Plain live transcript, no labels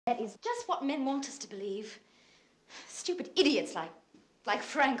That is just what men want us to believe. Stupid idiots like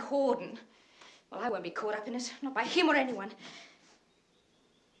Frank Horden. Well, I won't be caught up in it, not by him or anyone.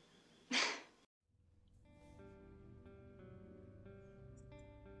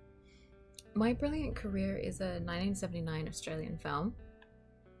 My Brilliant Career is a 1979 Australian film,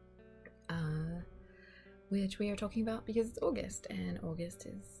 which we are talking about because it's August, and August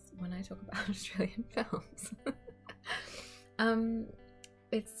is when I talk about Australian films.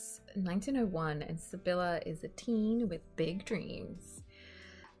 It's 1901, and Sibylla is a teen with big dreams,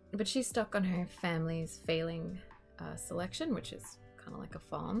 but she's stuck on her family's failing selection, which is kind of like a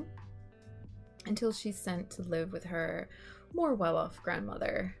farm, until she's sent to live with her more well-off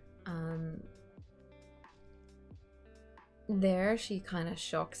grandmother. There she kind of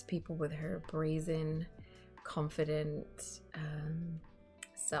shocks people with her brazen, confident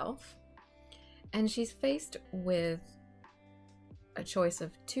self, and she's faced with a choice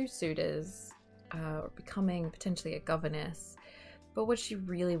of two suitors, or becoming potentially a governess, but what she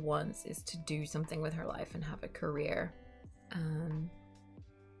really wants is to do something with her life and have a career.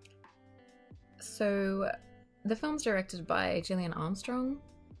 So the film's directed by Gillian Armstrong.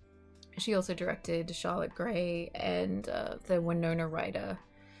 She also directed Charlotte Gray and the Winona Ryder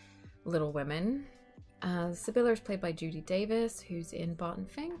Little Women. Sibylla is played by Judy Davis, who's in Barton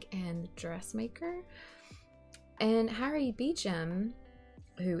Fink and The Dressmaker. And Harry Beecham,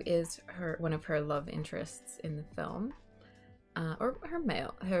 who is one of her love interests in the film, or her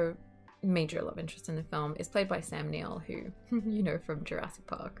major love interest in the film, is played by Sam Neill, who you know from Jurassic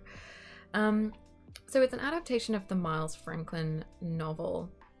Park. So it's an adaptation of the Miles Franklin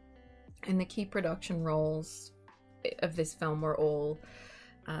novel, and the key production roles of this film were all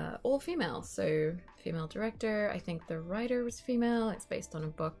female. So female director, I think the writer was female, it's based on a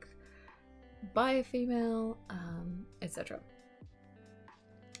book by a female, etc.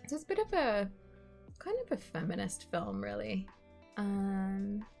 So it's a bit of a kind of a feminist film, really.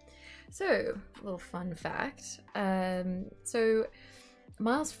 So a little fun fact. So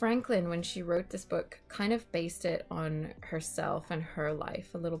Miles Franklin, when she wrote this book, kind of based it on herself and her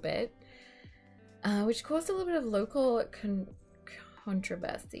life a little bit, which caused a little bit of local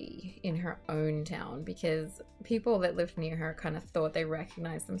controversy in her own town, because people that lived near her kind of thought they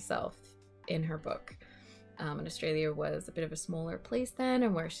recognized themselves in her book. And Australia was a bit of a smaller place then,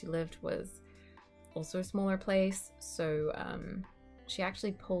 and where she lived was also a smaller place, so she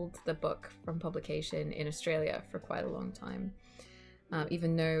actually pulled the book from publication in Australia for quite a long time,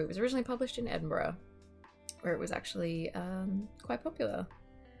 even though it was originally published in Edinburgh, where it was actually quite popular.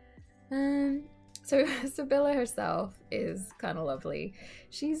 So Sibylla herself is kind of lovely.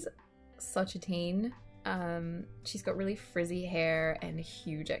 She's such a teen. She's got really frizzy hair and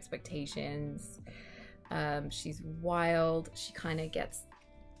huge expectations. She's wild. She kind of gets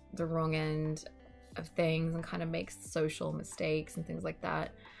the wrong end of things and kind of makes social mistakes and things like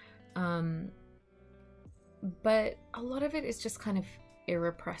that. But a lot of it is just kind of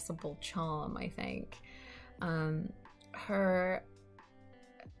irrepressible charm, I think. Her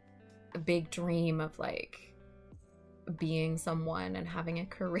big dream of like being someone and having a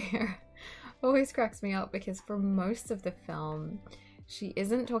career always cracks me up, because for most of the film she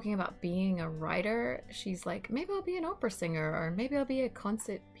isn't talking about being a writer. She's like, maybe I'll be an opera singer, or maybe I'll be a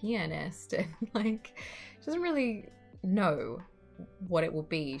concert pianist, and like she doesn't really know what it will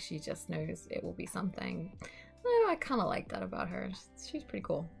be. She just knows it will be something. I kind of like that about her. She's pretty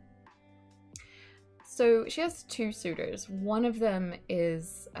cool. So she has two suitors. One of them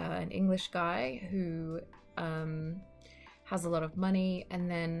is an English guy who has a lot of money, and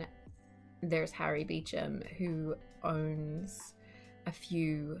then there's Harry Beecham, who owns a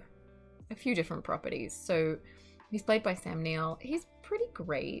few different properties. So he's played by Sam Neill. He's pretty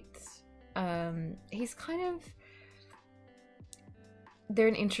great. He's kind of, they're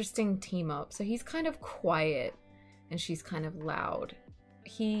an interesting team up. So he's kind of quiet and she's kind of loud.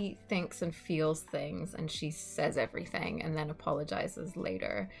 He thinks and feels things, and she says everything and then apologizes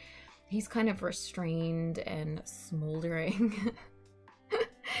later. He's kind of restrained and smoldering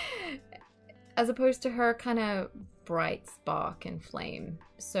as opposed to her kind of bright spark and flame.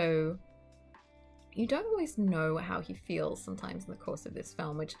 So you don't always know how he feels sometimes in the course of this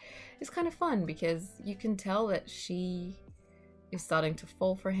film, which is kind of fun because you can tell that she is starting to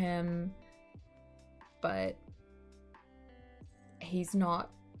fall for him, but he's not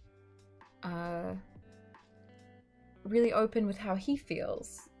really open with how he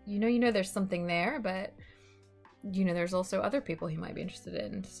feels. You know there's something there, but you know there's also other people he might be interested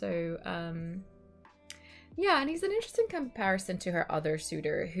in. So yeah, and he's an interesting comparison to her other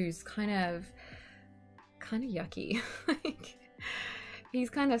suitor, who's kind of yucky. Like, he's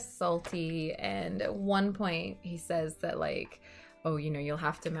kind of salty, and at one point he says that, like, oh, you know, you'll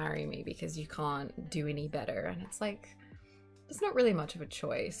have to marry me because you can't do any better. And it's like, it's not really much of a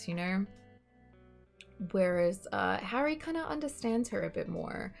choice, you know? Whereas Harry kind of understands her a bit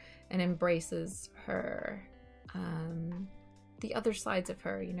more and embraces her, the other sides of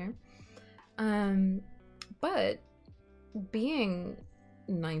her, you know? But being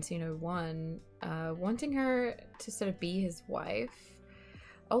 1901, wanting her to sort of be his wife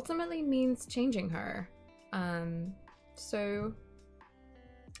ultimately means changing her. So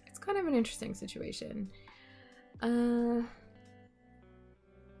it's kind of an interesting situation.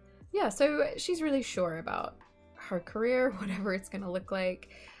 Yeah, so she's really sure about her career, whatever it's gonna look like.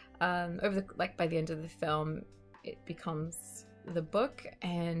 By the end of the film, it becomes the book,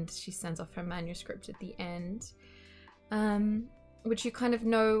 and she sends off her manuscript at the end, which you kind of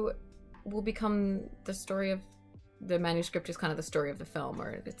know will become the story of the manuscript is kind of the story of the film,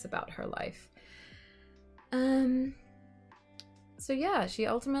 or it's about her life. So yeah, she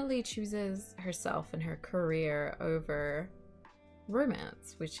ultimately chooses herself and her career over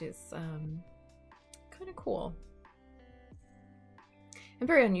romance, which is kind of cool and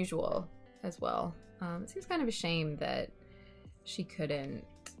very unusual as well. It seems kind of a shame that she couldn't,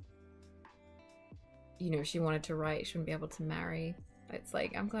 you know, she wanted to write, she wouldn't be able to marry. It's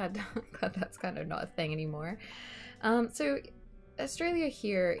like, I'm glad that's kind of not a thing anymore. So Australia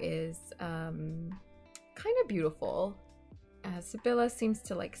here is kind of beautiful. Sibylla seems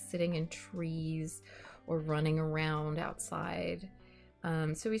to like sitting in trees or running around outside.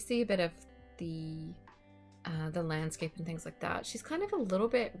 So we see a bit of the landscape and things like that. She's kind of a little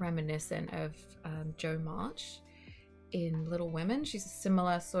bit reminiscent of Jo March in Little Women. She's a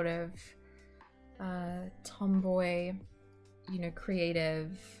similar sort of tomboy, you know,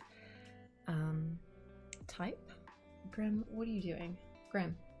 creative type. Graham, what are you doing?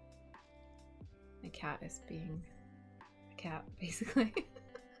 Graham. My cat is being a cat, basically.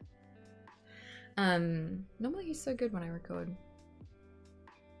 Normally he's so good when I record.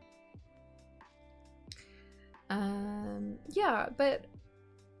 Yeah, but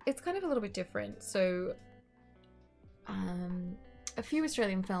it's kind of a little bit different. So a few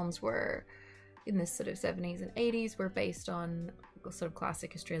Australian films were in this sort of 70s and 80s were based on sort of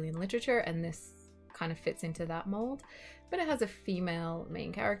classic Australian literature, and this kind of fits into that mold, but it has a female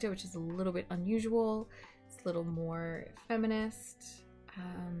main character, which is a little bit unusual. It's a little more feminist,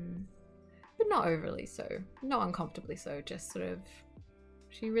 but not overly so, not uncomfortably so, just sort of,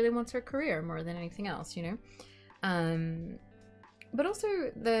 she really wants her career more than anything else, you know? But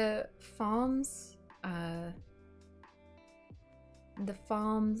also the farms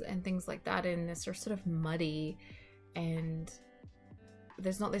and things like that in this are sort of muddy, and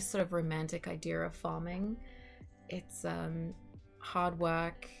there's not this sort of romantic idea of farming. It's hard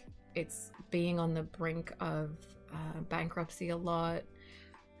work, it's being on the brink of bankruptcy a lot,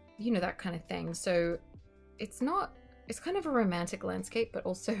 you know, that kind of thing. So it's kind of a romantic landscape, but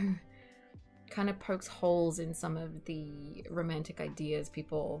also kind of pokes holes in some of the romantic ideas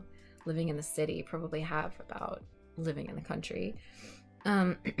people living in the city probably have about living in the country.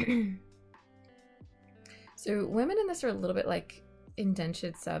 So women in this are a little bit like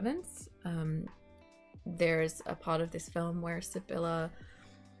indentured servants. There's a part of this film where Sibylla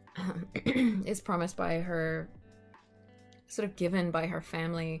is promised by her, sort of given by her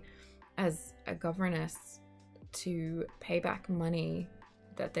family as a governess to pay back money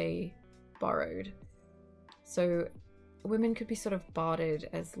that they borrowed. So women could be sort of bartered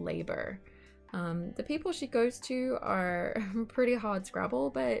as labor. The people she goes to are pretty hard scrabble,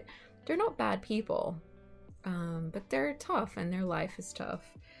 but they're not bad people. But they're tough, and their life is tough.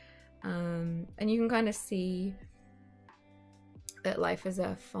 And you can kind of see that life as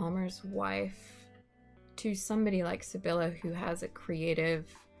a farmer's wife to somebody like Sibylla, who has a creative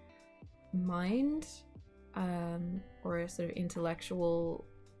mind, or a sort of intellectual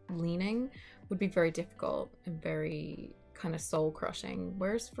leaning, would be very difficult and very kind of soul crushing.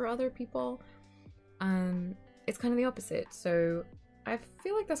 Whereas for other people, it's kind of the opposite. So I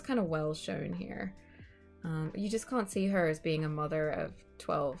feel like that's kind of well shown here. You just can't see her as being a mother of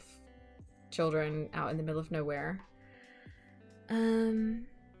 12 children out in the middle of nowhere.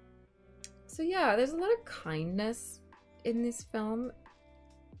 So yeah, there's a lot of kindness in this film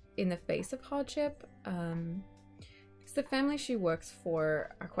in the face of hardship. Because the family she works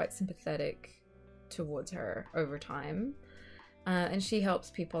for are quite sympathetic towards her over time. And she helps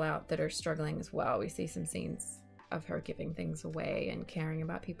people out that are struggling as well. We see some scenes of her giving things away and caring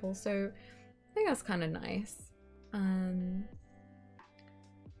about people. So I think that's kind of nice.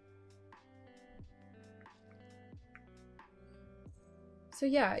 So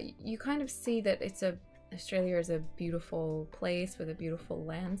yeah, you kind of see that Australia is a beautiful place with a beautiful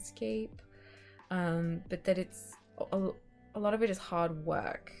landscape, but that it's a lot of it is hard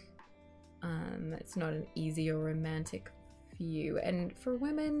work. It's not an easy or romantic view, and for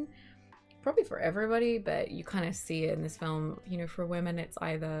women, probably for everybody, but you kind of see it in this film, you know, for women it's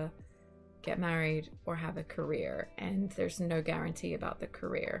either get married or have a career, and there's no guarantee about the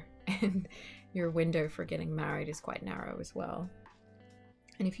career, and your window for getting married is quite narrow as well.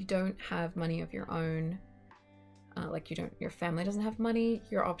 And if you don't have money of your own, your family doesn't have money,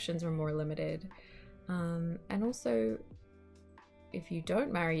 your options are more limited. And also, if you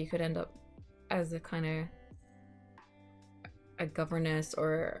don't marry, you could end up as a kind of a governess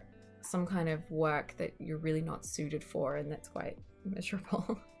or some kind of work that you're really not suited for, and that's quite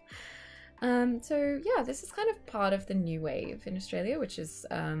miserable. So yeah, this is kind of part of the new wave in Australia, which is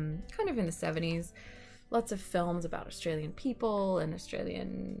kind of in the 70s. Lots of films about Australian people and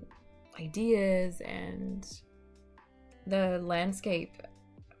Australian ideas, and the landscape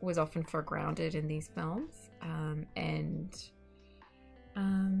was often foregrounded in these films.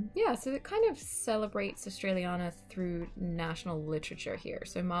 Yeah, so it kind of celebrates Australiana through national literature here.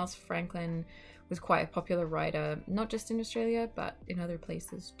 So Miles Franklin was quite a popular writer, not just in Australia, but in other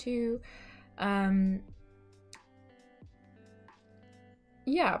places too.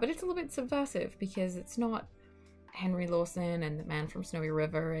 Yeah, but it's a little bit subversive because it's not Henry Lawson and the Man from Snowy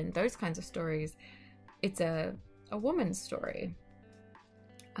River and those kinds of stories. It's a woman's story.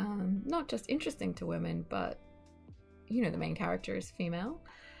 Not just interesting to women, but, you know, the main character is female.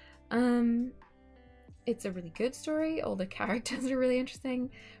 It's a really good story. All the characters are really interesting.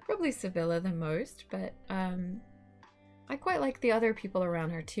 Probably Sibylla the most, but I quite like the other people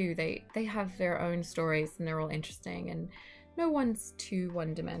around her too. They have their own stories and they're all interesting, and no one's too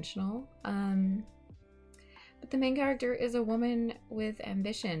one-dimensional. But the main character is a woman with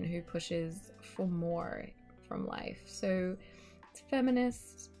ambition who pushes for more from life. So it's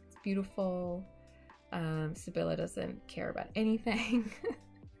feminist, it's beautiful. Sibylla doesn't care about anything,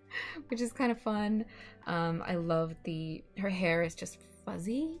 which is kind of fun. I love her hair is just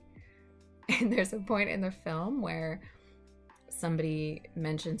fuzzy. And there's a point in the film where somebody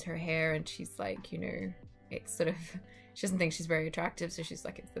mentions her hair and she's like, you know, it's sort of, she doesn't think she's very attractive, so she's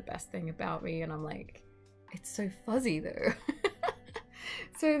like, it's the best thing about me. And I'm like, it's so fuzzy though.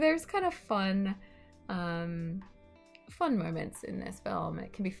 So there's kind of fun moments in this film.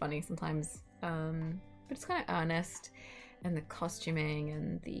 It can be funny sometimes, but it's kind of earnest, and the costuming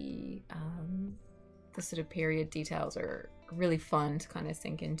and the sort of period details are really fun to kind of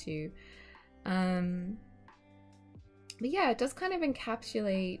sink into. But yeah, it does kind of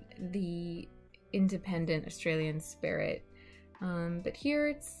encapsulate the independent Australian spirit, but here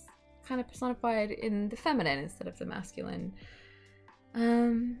it's kind of personified in the feminine instead of the masculine.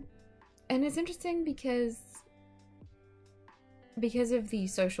 And it's interesting because of the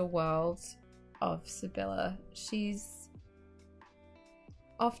social world of Sibylla, she's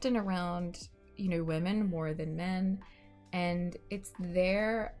often around, you know, women more than men, and it's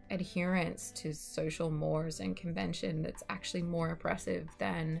their adherence to social mores and convention that's actually more oppressive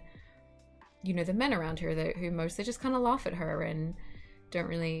than, you know, the men around her who mostly just kind of laugh at her and don't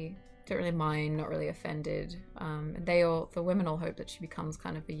really mind, not really offended. The women all hope that she becomes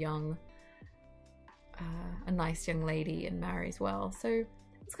kind of a nice young lady and marries well. So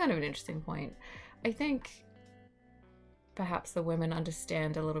it's kind of an interesting point. I think perhaps the women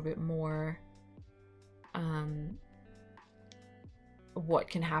understand a little bit more what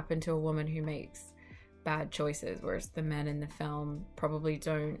can happen to a woman who makes bad choices, whereas the men in the film probably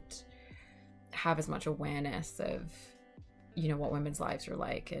don't have as much awareness of, you know, what women's lives are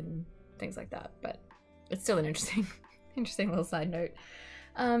like and things like that. But it's still an interesting little side note.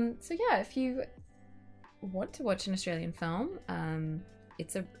 So yeah, if you want to watch an Australian film,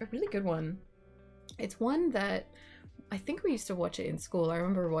 it's a really good one. It's one that I think we used to watch it in school. I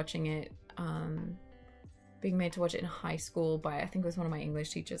remember watching it, being made to watch it in high school by, I think it was one of my English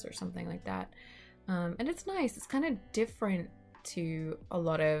teachers or something like that. And it's nice. It's kind of different to a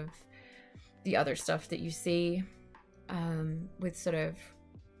lot of the other stuff that you see, with sort of,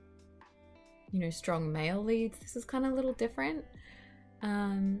 you know, strong male leads. This is kind of a little different,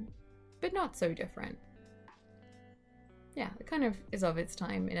 but not so different. Yeah, it kind of is of its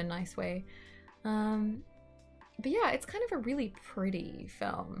time in a nice way. But yeah, it's kind of a really pretty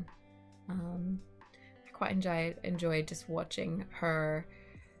film. I quite enjoyed just watching her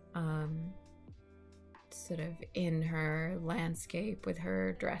sort of in her landscape with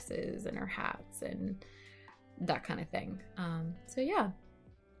her dresses and her hats and that kind of thing. So yeah,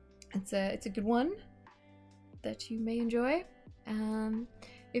 it's a good one that you may enjoy.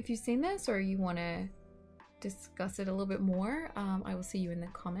 If you've seen this or you want to discuss it a little bit more, I will see you in the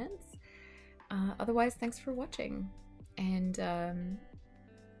comments. Otherwise, thanks for watching, and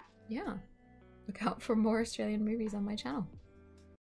yeah, look out for more Australian movies on my channel.